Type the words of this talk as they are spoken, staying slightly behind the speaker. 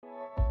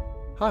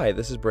Hi,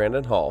 this is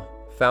Brandon Hall,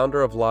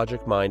 founder of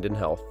Logic Mind and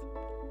Health,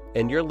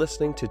 and you're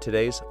listening to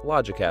today's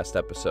Logicast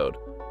episode,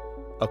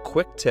 a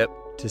quick tip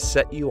to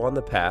set you on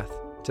the path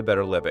to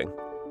better living.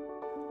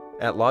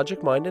 At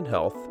Logic Mind and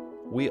Health,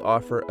 we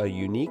offer a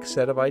unique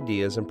set of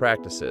ideas and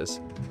practices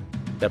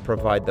that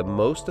provide the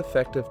most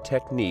effective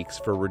techniques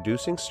for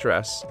reducing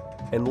stress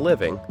and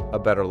living a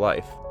better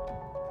life.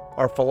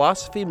 Our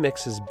philosophy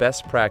mixes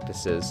best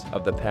practices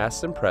of the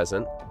past and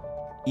present,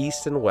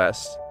 East and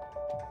West,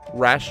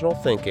 rational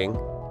thinking,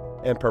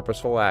 and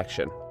purposeful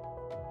action.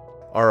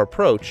 Our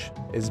approach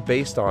is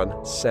based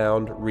on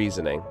sound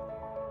reasoning.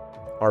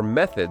 Our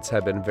methods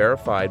have been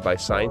verified by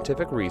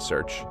scientific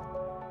research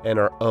and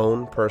our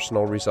own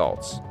personal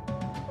results.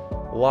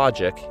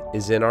 Logic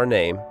is in our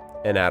name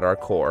and at our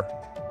core.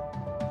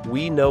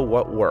 We know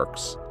what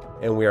works,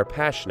 and we are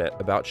passionate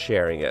about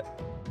sharing it.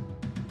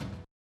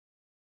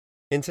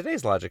 In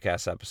today's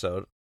Logicast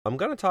episode, I'm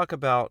going to talk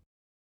about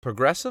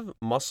progressive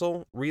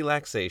muscle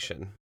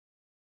relaxation.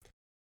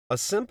 A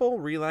simple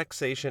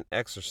relaxation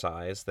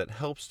exercise that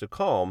helps to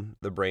calm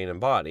the brain and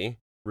body,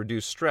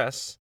 reduce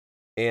stress,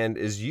 and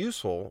is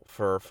useful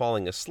for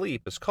falling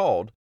asleep is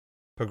called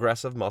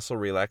progressive muscle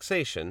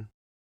relaxation,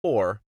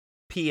 or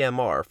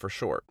PMR for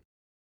short.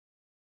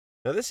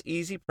 Now, this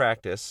easy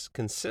practice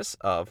consists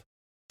of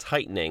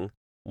tightening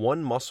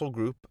one muscle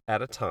group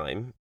at a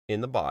time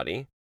in the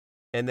body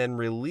and then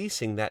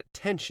releasing that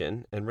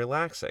tension and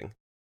relaxing.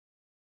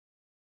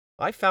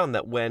 I found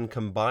that when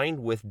combined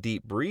with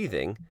deep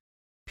breathing,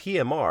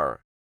 PMR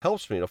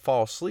helps me to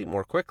fall asleep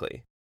more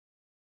quickly.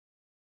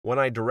 When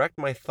I direct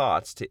my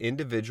thoughts to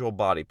individual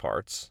body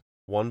parts,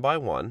 one by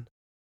one,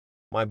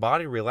 my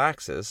body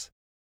relaxes,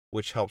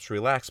 which helps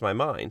relax my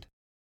mind.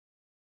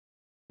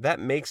 That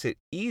makes it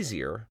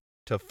easier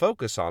to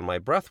focus on my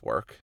breath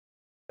work,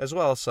 as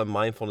well as some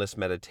mindfulness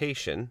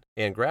meditation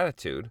and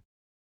gratitude,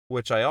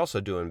 which I also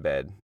do in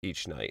bed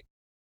each night.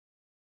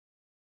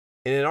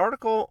 In an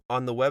article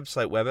on the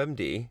website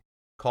WebMD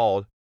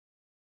called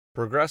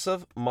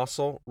Progressive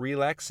Muscle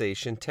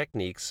Relaxation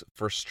Techniques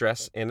for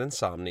Stress and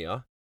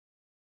Insomnia,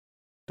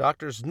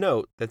 doctors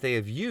note that they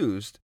have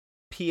used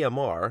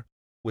PMR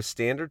with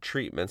standard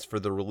treatments for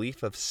the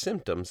relief of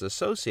symptoms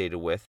associated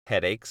with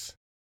headaches,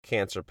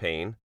 cancer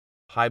pain,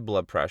 high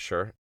blood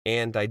pressure,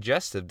 and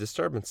digestive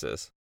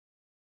disturbances.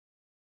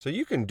 So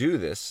you can do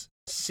this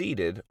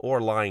seated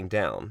or lying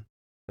down,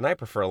 and I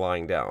prefer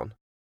lying down.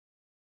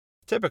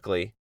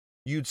 Typically,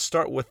 you'd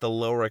start with the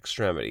lower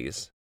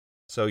extremities,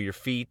 so your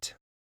feet,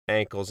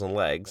 ankles, and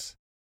legs,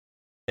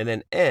 and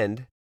then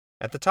end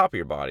at the top of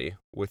your body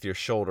with your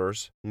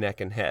shoulders,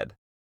 neck, and head.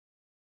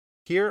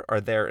 Here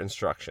are their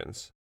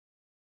instructions.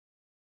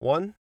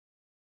 1.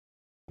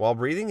 While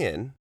breathing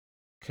in,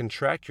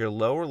 contract your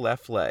lower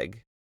left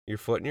leg, your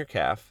foot, and your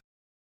calf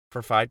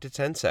for 5 to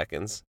 10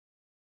 seconds,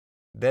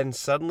 then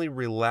suddenly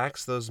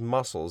relax those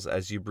muscles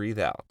as you breathe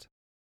out.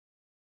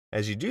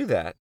 As you do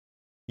that,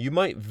 you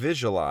might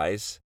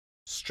visualize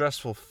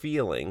stressful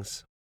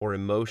feelings or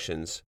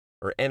emotions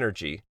or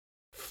energy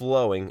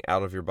flowing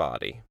out of your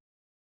body.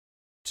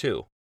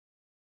 2.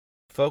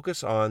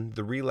 Focus on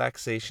the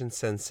relaxation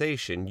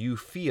sensation you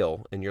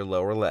feel in your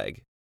lower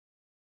leg.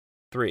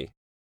 3.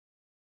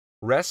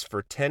 Rest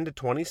for 10 to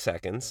 20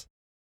 seconds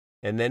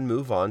and then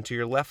move on to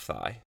your left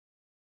thigh.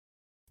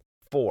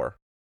 4.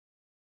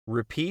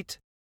 Repeat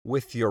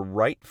with your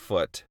right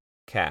foot,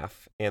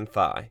 calf, and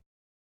thigh.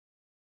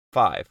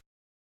 5.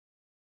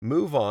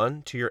 Move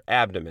on to your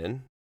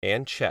abdomen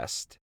and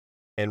chest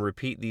and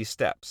repeat these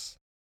steps.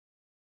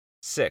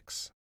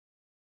 6.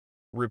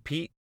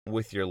 Repeat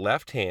with your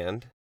left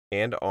hand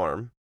and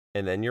arm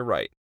and then your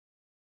right.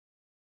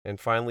 And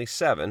finally,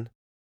 7.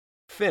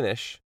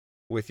 Finish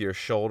with your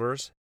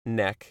shoulders,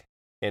 neck,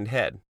 and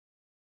head.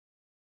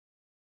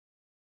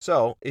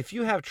 So, if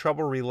you have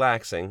trouble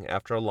relaxing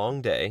after a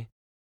long day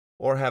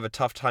or have a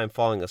tough time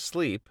falling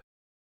asleep,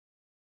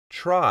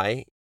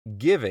 try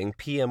giving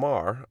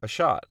PMR a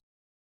shot.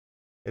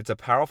 It's a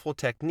powerful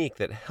technique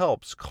that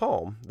helps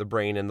calm the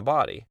brain and the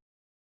body,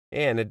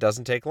 and it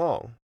doesn't take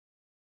long.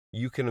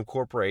 You can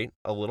incorporate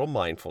a little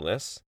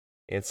mindfulness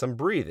and some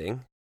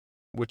breathing,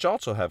 which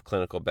also have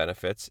clinical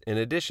benefits in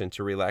addition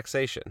to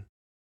relaxation.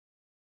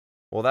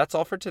 Well, that's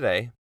all for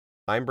today.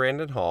 I'm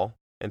Brandon Hall,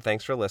 and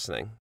thanks for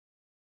listening.